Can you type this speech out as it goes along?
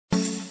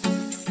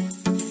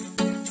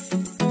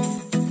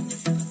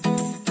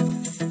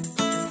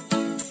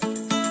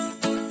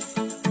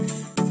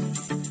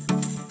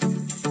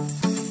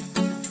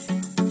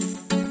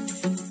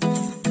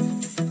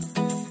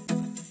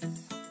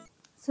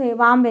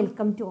warm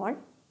welcome to all.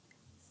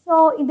 So,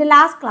 in the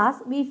last class,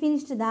 we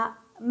finished the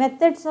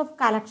methods of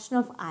collection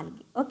of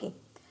algae. Okay.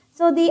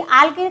 So, the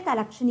algae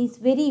collection is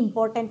very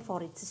important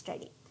for its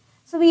study.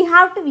 So, we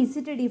have to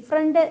visit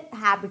different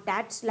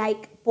habitats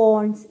like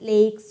ponds,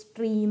 lakes,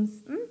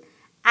 streams,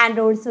 and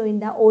also in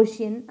the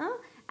ocean,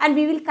 and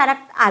we will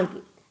collect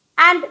algae.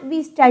 And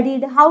we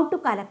studied how to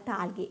collect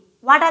algae.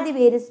 What are the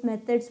various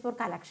methods for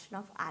collection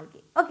of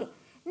algae? Okay.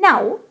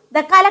 Now,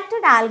 the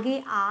collected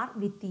algae are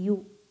with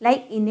you,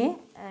 like in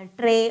a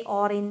tray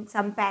or in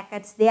some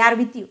packets, they are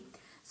with you.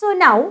 So,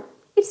 now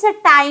it's a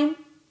time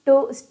to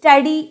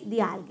study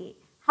the algae,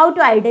 how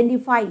to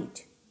identify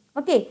it.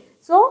 Okay.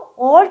 So,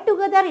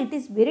 altogether it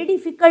is very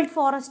difficult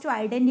for us to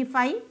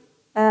identify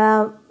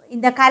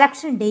in the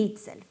collection day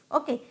itself.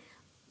 Okay.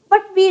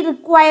 But we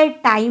require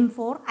time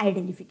for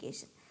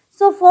identification.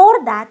 So,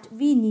 for that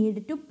we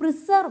need to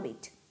preserve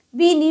it.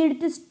 We need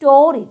to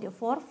store it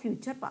for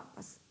future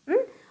purpose.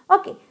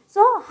 Okay.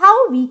 So,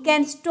 how we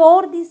can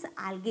store this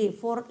algae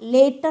for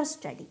later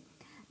study?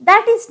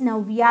 That is now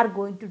we are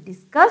going to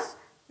discuss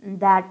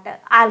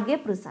that algae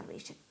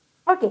preservation.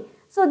 Okay.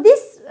 So,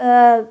 this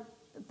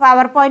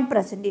PowerPoint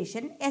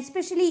presentation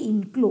especially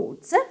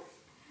includes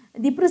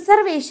the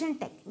preservation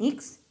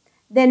techniques.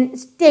 Then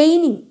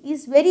staining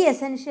is very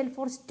essential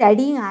for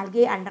studying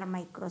algae under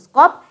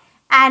microscope,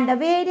 and the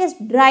various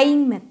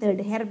drying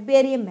method,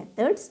 herbarium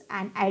methods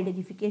and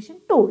identification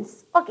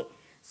tools. Okay.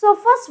 So,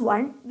 first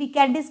one we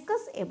can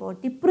discuss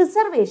about the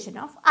preservation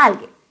of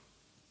algae.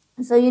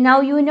 So, you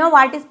know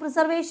what is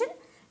preservation?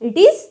 It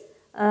is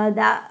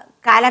the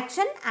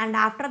collection and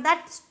after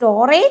that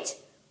storage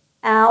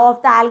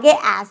of the algae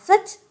as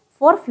such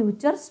for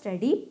future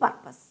study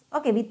purpose.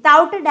 Okay,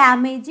 without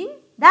damaging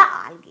the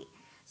algae.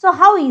 So,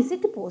 how is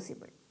it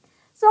possible?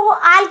 So,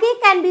 algae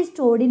can be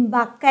stored in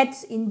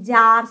buckets, in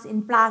jars,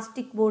 in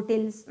plastic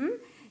bottles,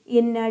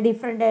 in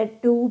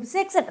different tubes,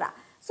 etc.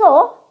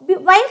 So,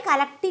 while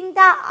collecting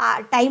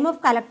the time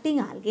of collecting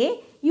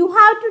algae, you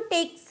have to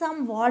take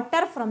some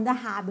water from the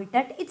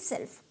habitat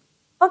itself.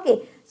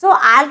 Okay. So,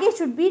 algae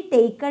should be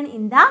taken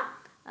in the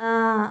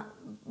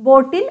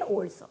bottle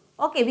also.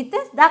 Okay, with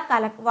this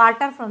the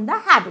water from the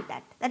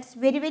habitat. That is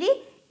very, very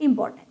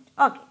important.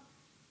 Okay.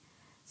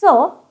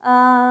 So,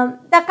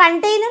 the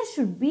container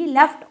should be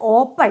left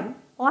open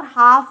or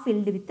half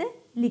filled with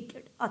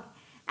liquid. Okay.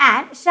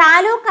 And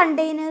shallow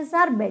containers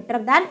are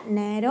better than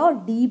narrow,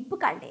 deep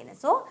containers.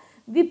 So,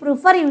 we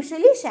prefer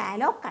usually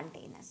shallow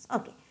containers.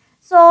 Okay.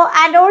 So,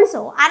 and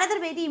also another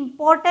very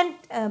important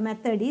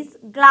method is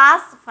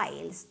glass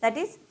vials. That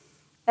is,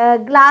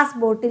 glass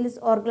bottles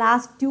or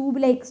glass tube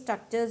like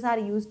structures are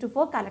used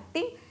for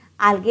collecting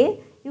algae.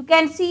 You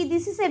can see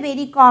this is a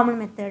very common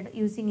method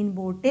using in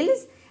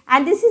bottles,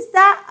 and this is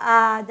the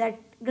that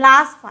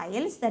glass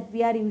vials that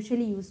we are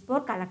usually used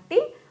for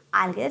collecting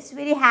algae. It's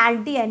very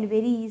handy and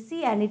very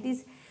easy, and it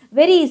is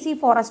very easy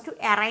for us to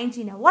arrange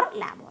in our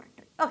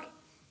laboratory. Okay.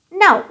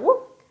 Now,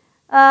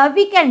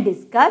 we can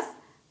discuss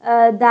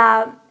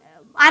the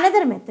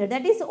another method,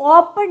 that is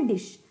open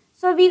dish.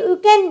 So, you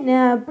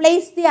can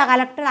place the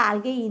collected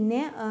algae in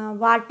a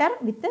water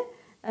with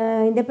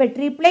in the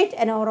petri plate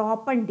and or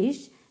open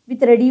dish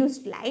with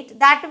reduced light.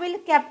 That will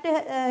kept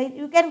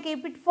you can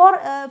keep it for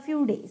a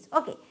few days.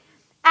 Okay.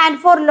 And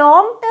for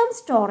long term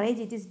storage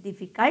it is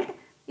difficult.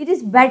 It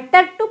is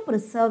better to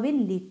preserve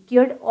in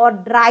liquid or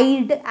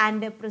dried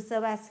and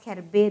preserve as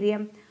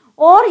herbarium,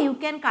 or you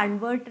can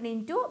convert it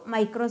into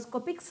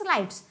microscopic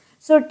slides.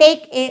 So,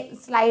 take a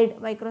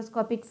slide,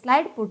 microscopic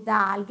slide, put the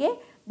algae,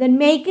 then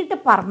make it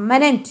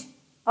permanent,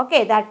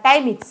 okay, that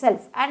time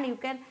itself, and you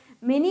can,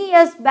 many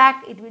years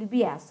back it will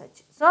be as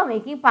such. So,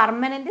 making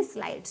permanent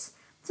slides.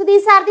 So,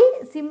 these are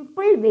the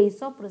simple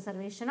ways of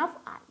preservation of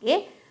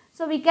algae.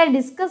 So, we can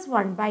discuss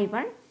one by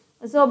one.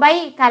 So,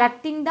 by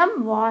collecting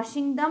them,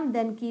 washing them,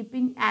 then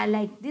keeping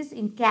like this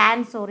in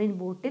cans or in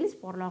bottles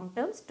for long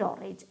term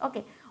storage,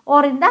 okay,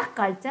 or in the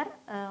culture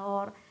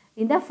or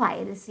in the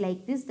vials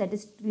like this, that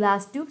is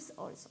glass tubes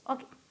also.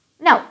 Okay.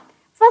 Now,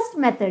 first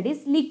method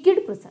is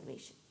liquid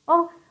preservation.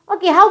 Oh,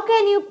 okay, how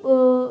can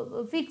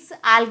you fix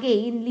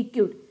algae in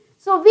liquid?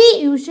 So, we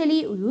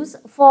usually use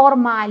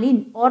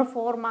formalin or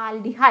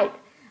formaldehyde,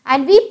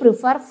 and we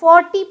prefer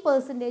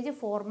 40%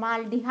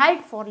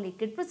 formaldehyde for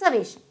liquid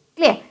preservation.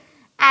 Clear?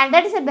 And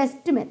that is the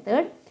best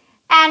method,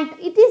 and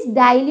it is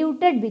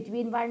diluted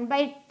between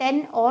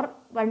 1/10 or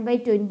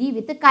 1/20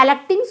 with a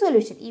collecting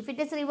solution. If it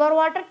is river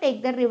water,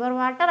 take the river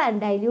water and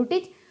dilute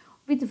it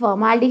with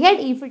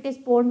formaldehyde. If it is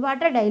pond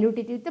water, dilute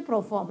it with the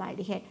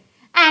proformaldehyde.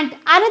 And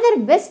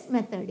another best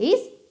method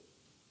is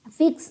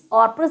fix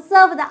or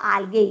preserve the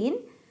algae in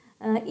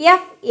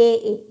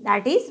FAA,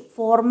 that is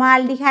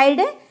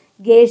formaldehyde,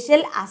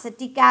 gaseal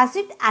acetic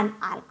acid and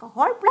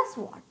alcohol plus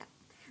water.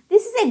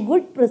 This is a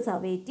good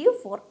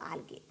preservative for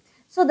algae.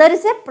 So, there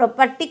is a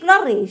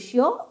particular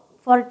ratio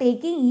for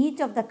taking each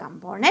of the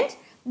components,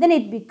 then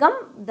it becomes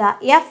the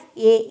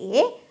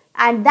FAA,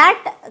 and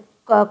that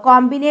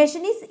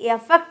combination is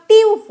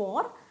effective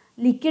for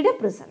liquid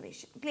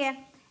preservation. Clear?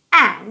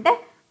 And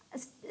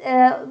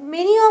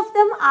Many of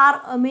them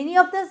are, many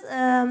of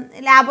the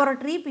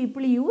laboratory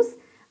people use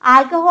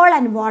alcohol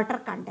and water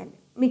content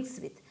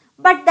mixed with.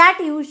 But that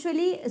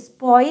usually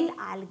spoil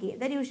algae,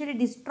 that usually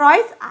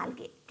destroys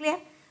algae, clear?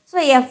 So,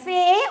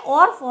 FAA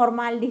or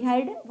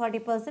formaldehyde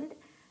 40%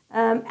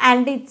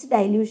 and its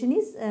dilution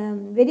is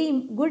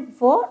very good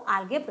for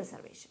algae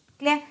preservation,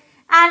 clear?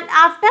 And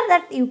after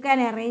that you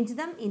can arrange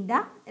them in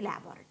the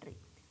laboratory.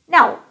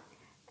 Now,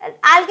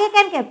 algae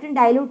can kept in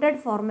diluted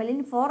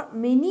formalin for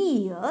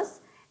many years,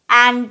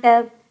 and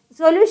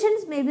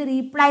solutions may be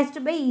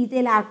replaced by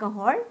ethyl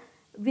alcohol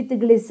with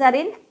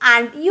glycerin,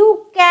 and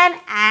you can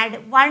add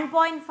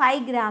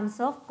 1.5 grams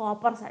of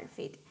copper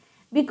sulfate,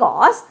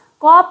 because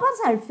copper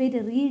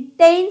sulfate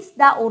retains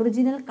the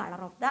original color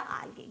of the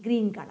algae,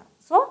 green color.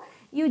 So,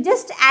 you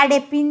just add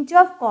a pinch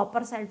of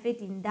copper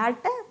sulfate in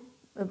that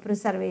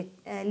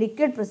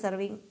liquid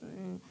preserving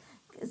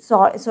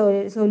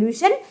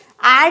solution,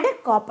 add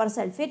copper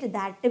sulfate,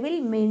 that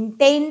will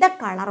maintain the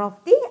color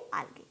of the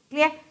algae,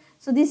 clear?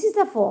 So, this is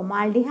the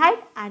formaldehyde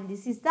and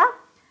this is the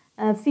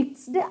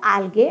fixed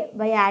algae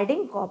by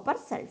adding copper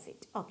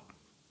sulfate. Okay.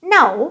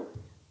 Now,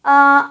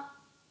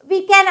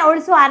 we can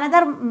also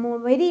another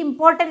very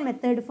important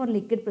method for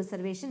liquid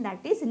preservation,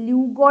 that is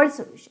Lugol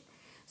solution.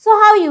 So,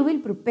 how you will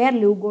prepare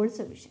Lugol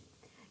solution?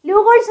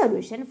 Lugol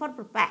solution, for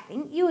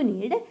preparing you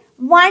need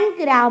 1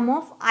 gram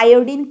of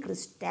iodine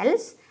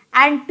crystals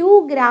and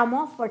 2 gram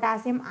of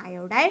potassium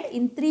iodide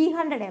in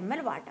 300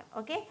 ml water.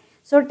 Okay.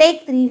 So,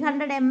 take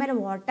 300 ml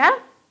water,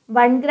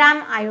 1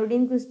 gram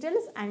iodine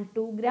crystals and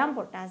 2 gram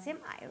potassium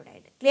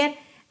iodide, clear?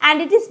 And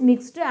it is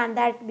mixed and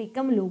that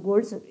become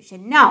Lugol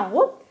solution.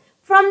 Now,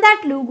 from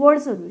that Lugol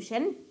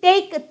solution,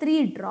 take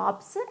 3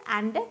 drops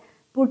and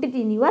put it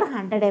in your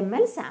 100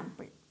 ml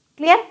sample,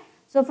 clear?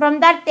 So, from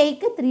that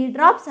take 3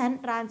 drops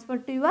and transfer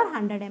to your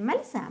 100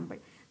 ml sample.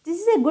 This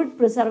is a good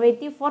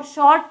preservative for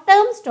short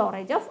term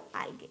storage of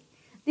algae.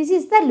 This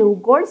is the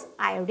Lugol's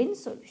iodine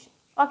solution.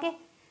 Okay.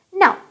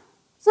 Now,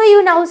 so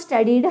you now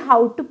studied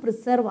how to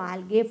preserve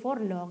algae for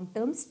long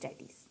term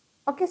studies.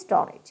 Okay,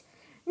 storage.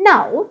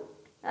 Now,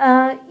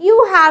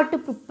 you have to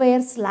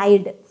prepare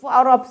slide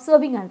for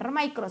observing under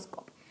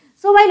microscope.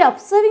 So, while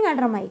observing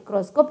under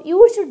microscope,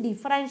 you should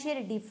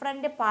differentiate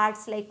different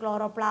parts like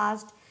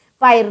chloroplast,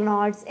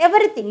 pyrenoids,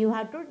 everything you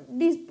have to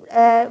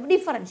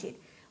differentiate.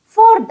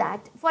 For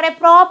that, for a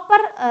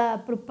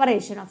proper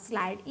preparation of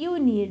slide, you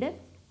need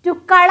to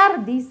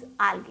color these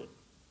algae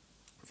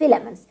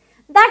filaments.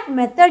 That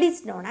method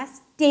is known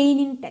as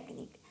staining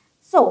technique.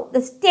 So,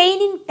 the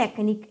staining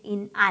technique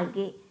in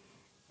algae,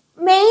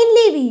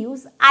 mainly we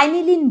use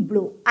aniline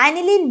blue.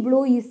 Aniline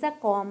blue is a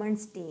common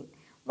stain.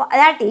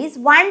 That is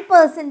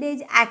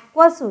 1%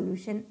 aqueous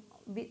solution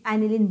with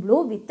aniline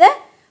blue with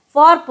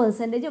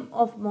 4%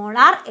 of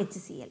molar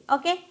HCl.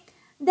 Okay.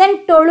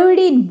 Then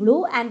toluidine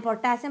blue and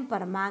potassium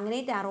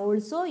permanganate are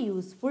also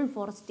useful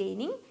for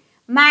staining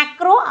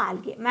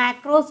macroalgae,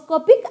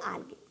 macroscopic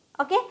algae.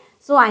 Okay.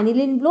 So,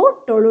 aniline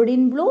blue,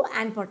 toluidine blue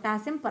and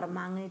potassium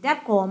permanganate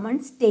are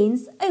common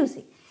stains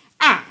using.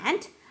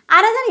 And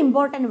another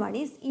important one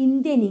is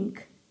Indian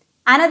ink.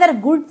 Another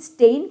good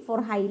stain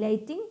for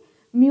highlighting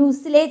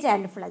mucilage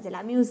and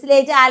flagella.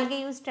 Mucilage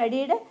algae you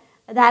studied,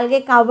 the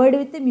algae covered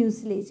with the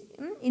mucilage,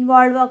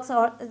 involved works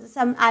or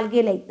some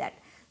algae like that.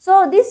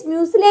 So, this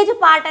mucilage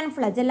part and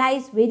flagella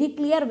is very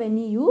clear when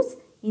you use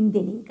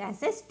Indian ink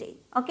as a stain.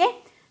 Okay.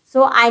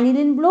 So,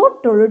 aniline blue,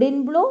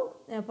 toluidine blue,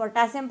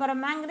 potassium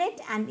permanganate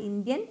and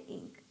Indian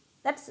ink.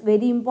 That's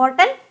very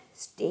important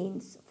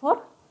stains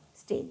for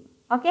staining.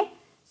 Okay.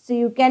 So,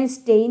 you can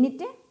stain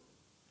it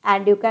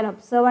and you can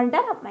observe under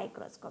a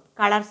microscope.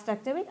 Color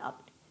structure will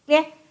opt.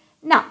 Clear?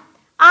 Now,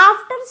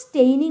 after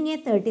staining a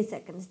 30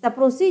 seconds, the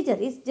procedure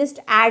is just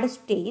add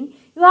stain.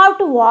 You have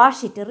to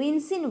wash it,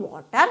 rinse in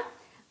water,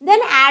 then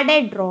add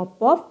a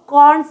drop of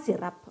corn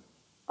syrup.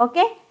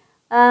 Okay.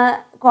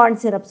 Corn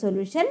syrup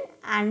solution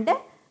and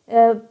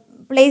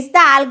place the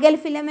algal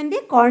filament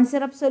in corn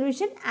syrup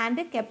solution and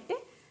kept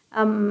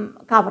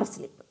cover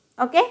slip.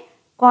 Okay.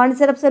 Corn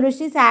syrup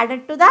solution is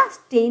added to the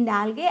stained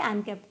algae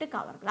and kept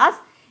cover glass.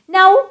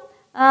 Now,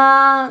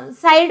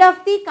 side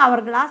of the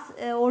cover glass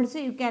also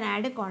you can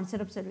add a corn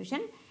syrup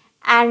solution,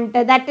 and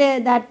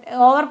that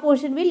over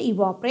portion will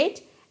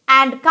evaporate,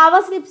 and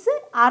cover slips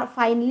are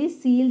finally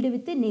sealed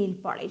with nail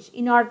polish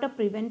in order to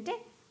prevent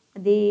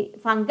the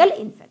fungal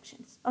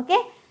infections. Okay.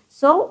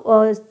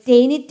 So,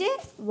 stain it,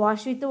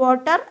 wash with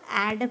water,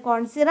 add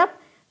corn syrup,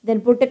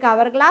 then put a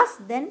cover glass,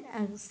 then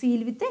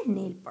seal with a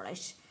nail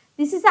polish.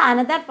 This is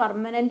another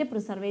permanent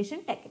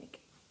preservation technique.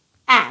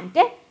 And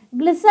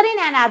glycerin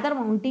and other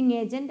mounting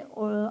agent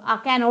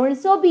can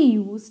also be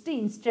used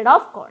instead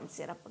of corn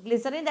syrup.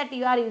 Glycerin that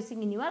you are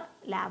using in your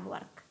lab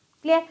work.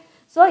 Clear?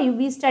 So,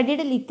 we studied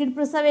liquid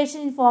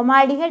preservation in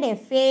formaldehyde,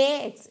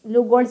 FAA,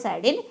 Lugol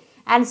iodine,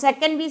 and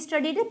second we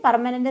studied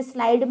permanent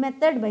slide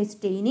method by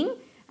staining.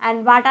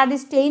 And what are the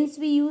stains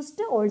we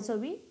used?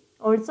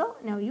 Also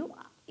now you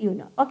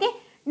know. Okay.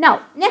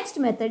 Now, next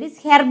method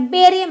is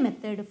herbarium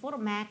method for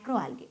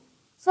macroalgae.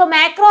 So,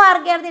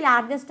 macroalgae are the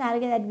largest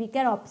algae that we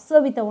can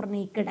observe with our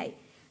naked eye.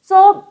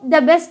 So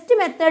the best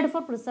method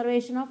for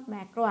preservation of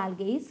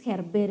macroalgae is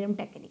herbarium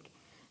technique.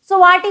 So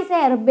what is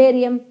a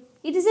herbarium?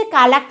 It is a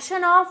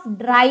collection of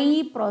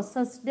dry,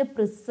 processed,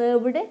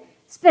 preserved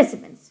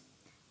specimens.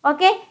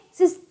 Okay,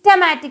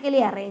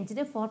 systematically arranged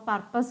for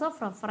purpose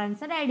of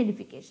reference and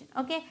identification.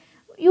 Okay,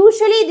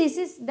 usually this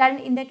is done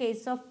in the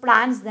case of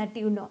plants that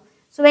you know.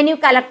 So when you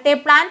collect a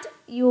plant,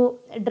 you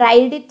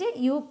dried it,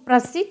 you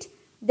press it,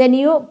 then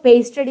you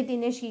pasted it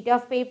in a sheet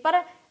of paper,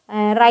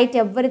 write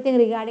everything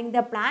regarding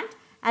the plant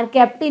and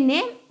kept in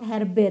a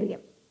herbarium,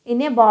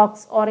 in a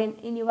box or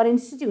in your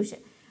institution.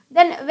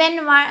 Then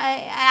when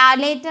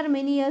later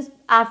many years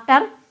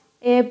after,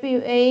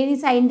 any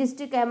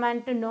scientist come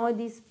and to know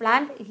this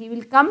plant, he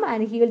will come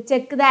and he will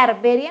check the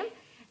herbarium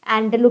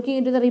and looking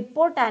into the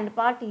report and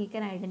part he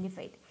can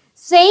identify it.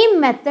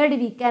 Same method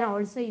we can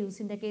also use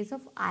in the case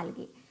of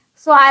algae.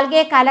 So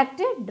algae collect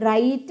it, dry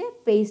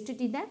it, paste it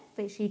in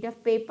a sheet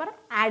of paper,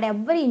 add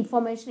every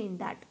information in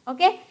that.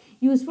 Okay,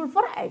 useful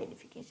for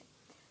identification.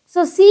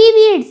 So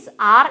seaweeds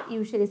are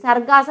usually,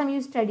 sargassum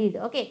you studied.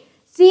 Okay,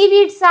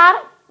 seaweeds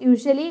are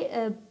usually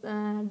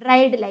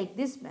dried like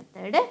this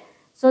method.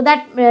 So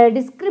that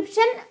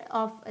description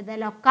of the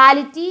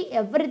locality,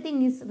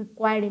 everything is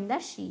required in the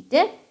sheet.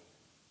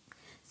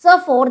 So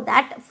for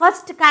that,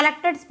 first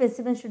collected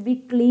specimen should be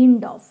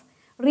cleaned off.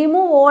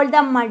 Remove all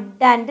the mud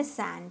and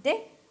sand.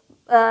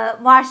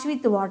 Wash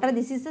with water.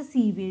 This is the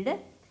seaweed.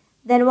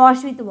 Then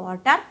wash with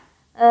water.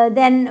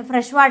 Then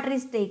fresh water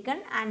is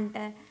taken and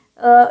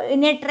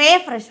in a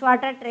tray, fresh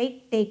water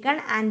tray taken,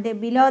 and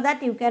below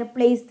that you can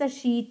place the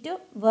sheet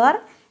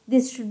where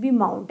this should be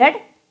mounted.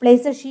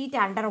 Place the sheet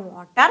under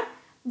water.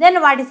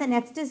 Then what is the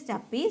next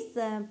step is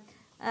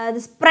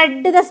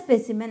spread the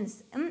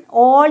specimens.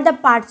 All the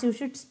parts you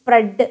should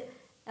spread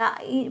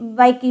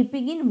by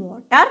keeping in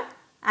water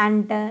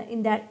and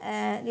in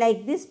that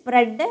like this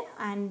spread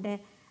and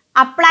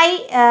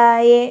apply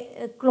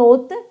a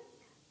cloth,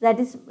 that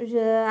is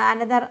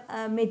another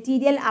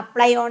material,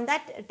 apply on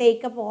that,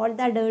 take up all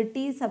the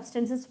dirty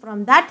substances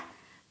from that,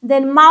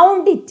 then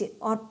mount it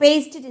or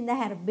paste it in the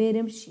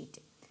herbarium sheet.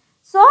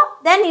 So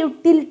then you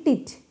tilt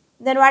it.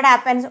 Then what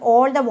happens?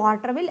 All the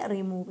water will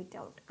remove it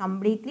out,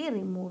 completely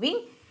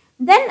removing.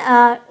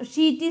 Then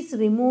sheet is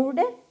removed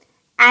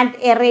and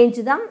arrange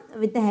them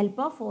with the help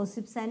of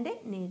forceps and a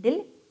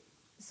needle.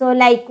 So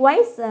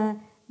likewise,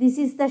 this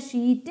is the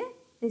sheet,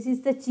 this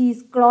is the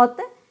cheesecloth.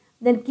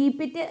 Then keep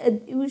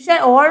it, usually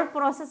all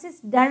process is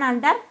done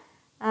under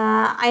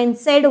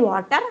inside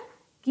water.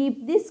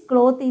 Keep this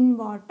cloth in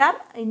water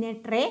in a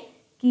tray.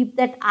 Keep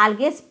that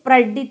algae,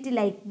 spread it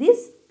like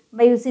this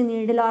by using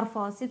needle or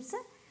forceps.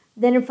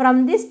 Then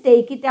from this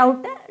take it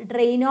out,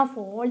 drain off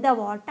all the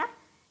water.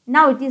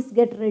 Now it is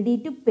get ready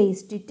to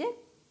paste it.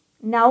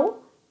 Now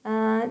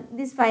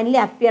this finally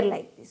appear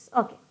like this.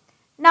 Okay.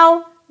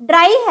 Now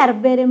dry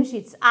herbarium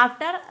sheets.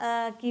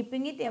 After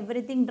keeping it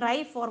everything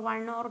dry for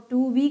 1 or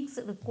 2 weeks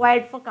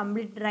required for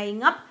complete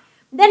drying up,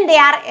 then they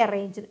are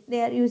arranged.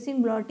 They are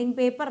using blotting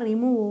paper,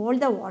 remove all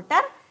the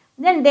water,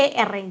 then they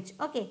arrange.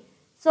 Okay.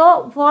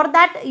 So for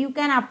that you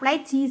can apply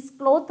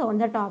cheesecloth on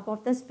the top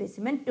of the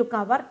specimen to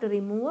cover, to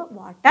remove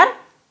water,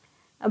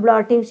 a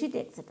blotting sheet,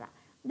 etc.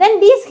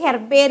 Then these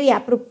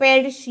herbaria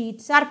prepared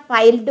sheets are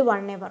piled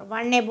one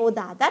above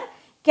the other,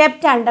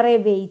 kept under a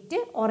weight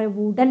or a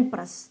wooden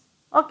press.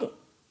 Okay.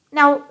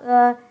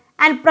 Now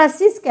and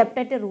press is kept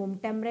at a room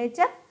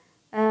temperature.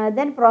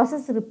 Then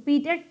process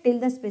repeated till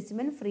the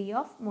specimen free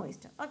of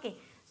moisture. Okay.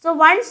 So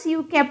once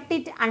you kept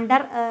it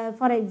under,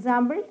 for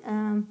example,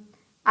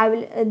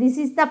 this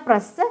is the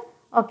press.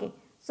 Okay.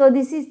 So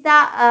this is the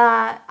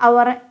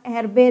our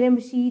herbarium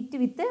sheet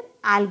with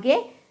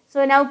algae.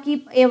 So now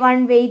keep a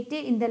one weight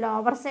in the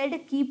lower side.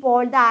 Keep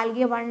all the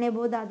algae one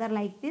above the other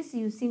like this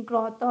using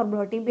cloth or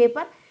blotting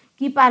paper.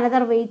 Keep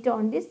another weight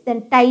on this.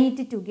 Then tie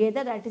it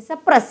together. That is a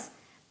press.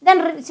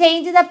 Then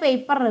change the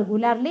paper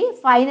regularly.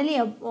 Finally,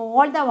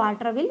 all the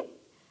water will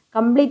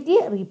completely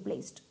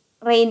replaced.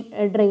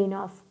 Drain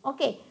off.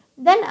 Okay.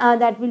 Then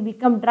that will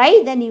become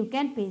dry. Then you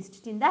can paste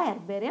it in the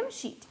herbarium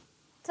sheet.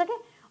 Okay.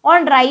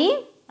 On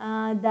drying,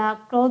 the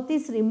cloth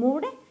is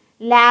removed,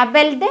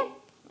 labeled.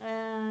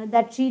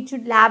 That sheet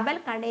should label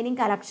containing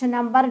collection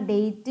number,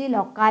 date,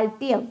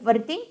 locality,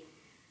 everything.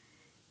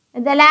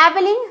 The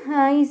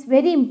labeling is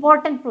very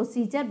important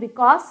procedure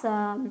because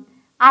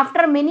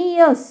after many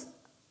years,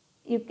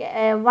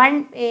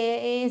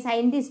 a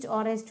scientist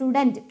or a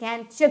student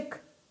can check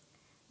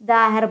the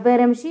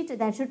herbarium sheet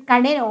that should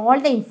contain all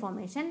the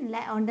information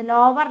on the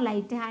lower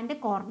right hand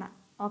corner.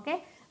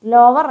 Okay,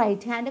 lower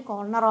right hand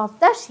corner of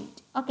the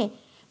sheet. Okay,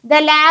 the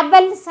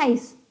label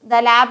size,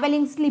 the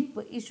labeling slip,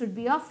 it should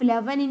be of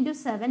 11 into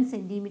 7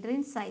 centimeter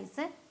in size,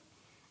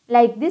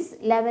 like this,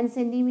 11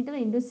 centimeter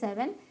into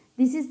 7.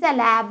 This is the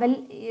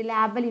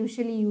label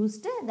usually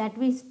used, that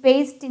we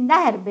pasted in the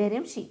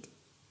herbarium sheet.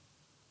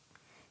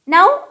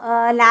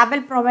 Now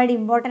label provide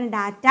important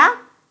data,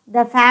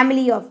 the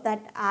family of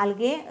that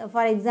algae,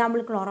 for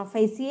example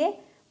Chlorophyceae,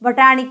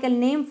 botanical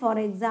name, for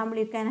example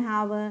you can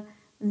have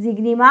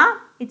Zygnema,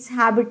 its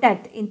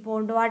habitat in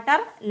pond water,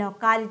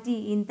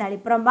 locality in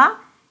Talipramba,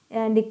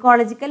 and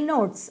ecological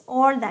notes,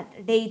 all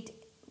that, date,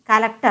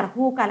 collector,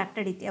 who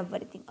collected it,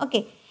 everything.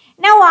 Okay.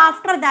 Now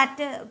after that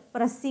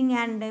pressing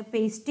and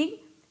pasting,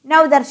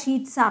 now the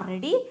sheets are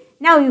ready.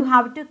 Now you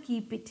have to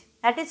keep it.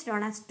 That is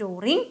known as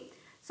storing.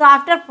 So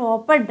after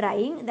proper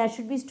drying, that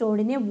should be stored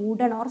in a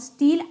wooden or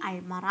steel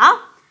almirah.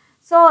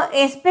 So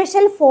a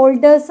special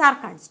folders are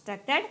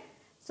constructed.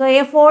 So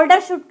a folder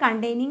should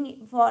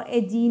containing for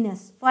a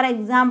genus. For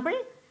example,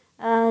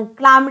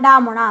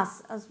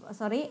 Chlamydomonas,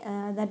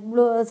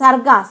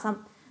 Sargassum.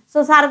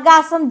 So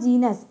Sargassum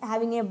genus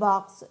having a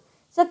box.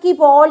 So keep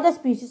all the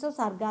species of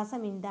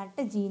Sargassum in that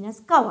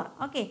genus cover.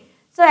 Okay.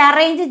 So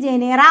arrange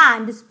genera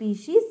and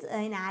species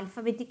in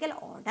alphabetical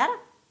order.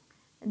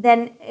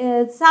 Then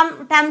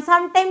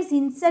sometimes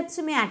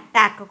insects may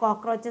attack,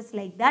 cockroaches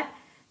like that.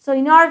 So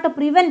in order to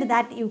prevent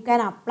that, you can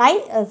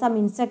apply some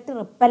insect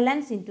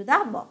repellents into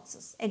the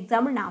boxes.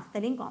 Example,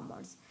 naphthalene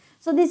compounds.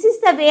 So this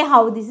is the way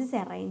how this is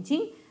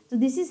arranging. So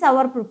this is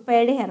our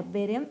prepared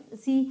herbarium.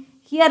 See,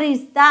 here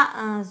is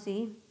the,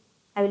 see,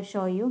 I will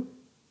show you.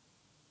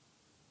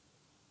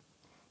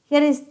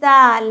 Here is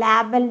the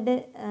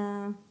labeled,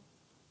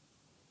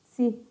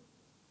 see,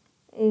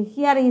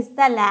 here is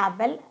the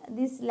label.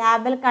 This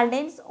label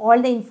contains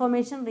all the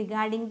information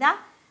regarding the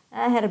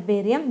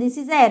herbarium. This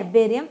is the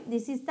herbarium.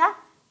 This is the,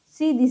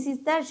 see, this is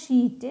the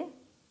sheet.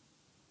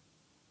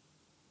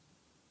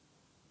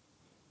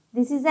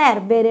 This is the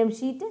herbarium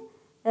sheet.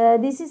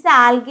 This is the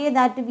algae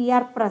that we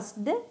are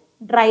pressed,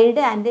 dried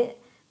and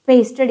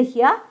pasted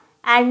here.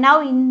 And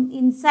now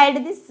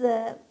inside this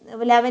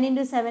 11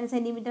 into 7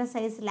 centimeter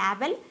size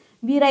label,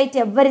 we write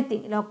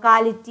everything: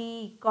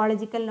 locality,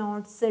 ecological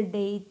notes,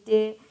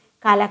 date,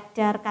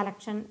 collector,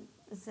 collection,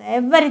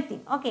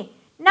 everything. Okay.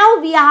 Now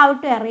we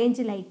have to arrange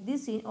like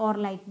this or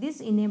like this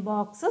in a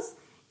boxes.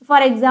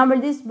 For example,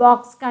 this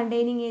box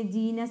containing a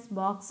genus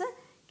box,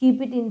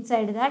 keep it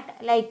inside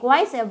that.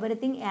 Likewise,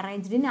 everything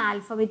arranged in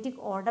alphabetic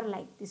order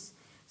like this.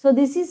 So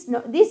this is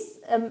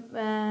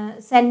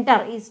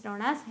center is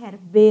known as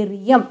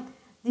herbarium.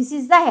 This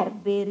is the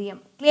herbarium.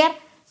 Clear?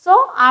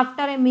 So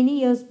after many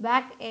years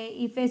back,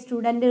 if a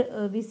student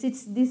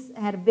visits this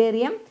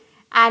herbarium,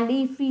 and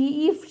if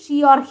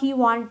she or he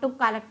want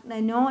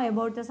to know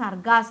about the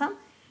sargassum,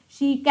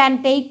 she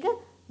can take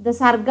the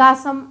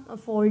sargassum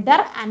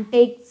folder and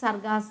take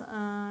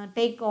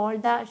all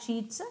the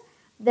sheets,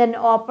 then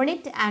open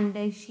it,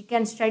 and she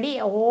can study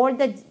all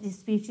the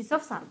species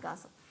of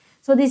sargassum.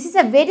 So this is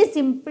a very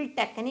simple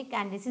technique,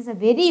 and this is a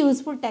very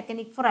useful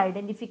technique for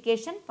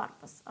identification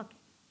purpose. Okay.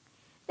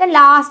 The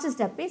last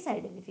step is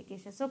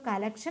identification. So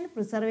collection,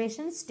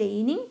 preservation,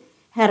 staining,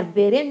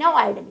 herbarium, now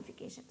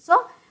identification.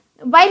 So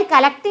while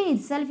collecting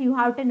itself, you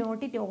have to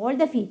note it all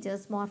the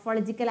features,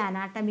 morphological,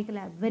 anatomical,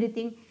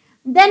 everything.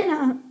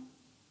 Then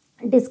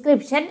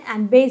description,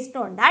 and based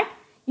on that,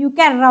 you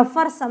can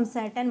refer some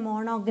certain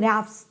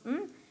monographs.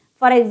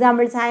 For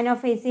example,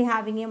 Cyanophyceae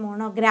having a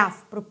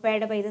monograph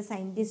prepared by the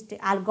scientist,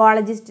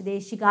 algologist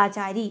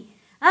Deshikachari.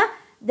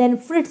 Then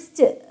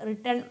Fritz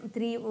written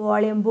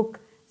 3-volume book.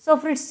 So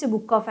Fritz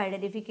book of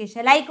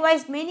identification.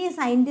 Likewise, many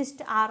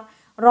scientists are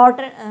wrote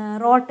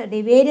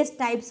the various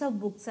types of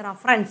books,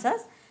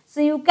 references. So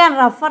you can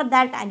refer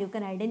that and you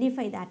can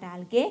identify that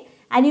algae,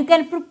 and you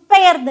can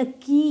prepare the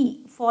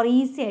key for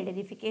easy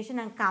identification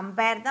and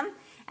compare them.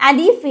 And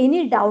if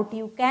any doubt,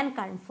 you can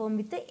confirm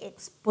with the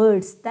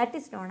experts. That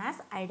is known as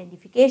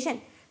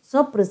identification.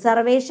 So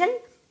preservation,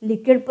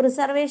 liquid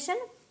preservation,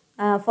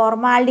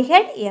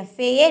 formaldehyde,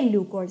 FAA,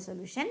 Leucol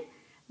solution.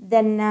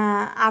 Then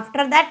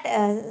after that,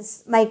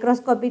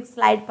 microscopic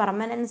slide,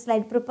 permanent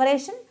slide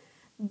preparation.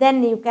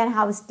 Then you can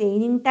have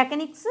staining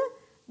techniques.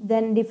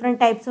 Then different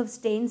types of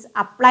stains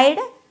applied.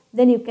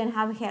 Then you can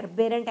have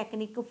herbarium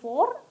technique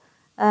for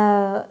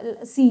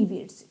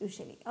seaweeds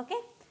usually. Okay.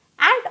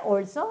 And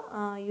also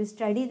you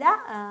study the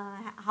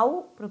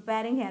how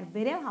preparing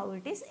herbarium, how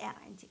it is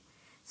arranging.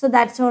 So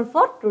that's all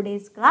for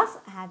today's class.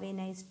 Have a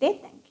nice day.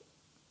 Thank you.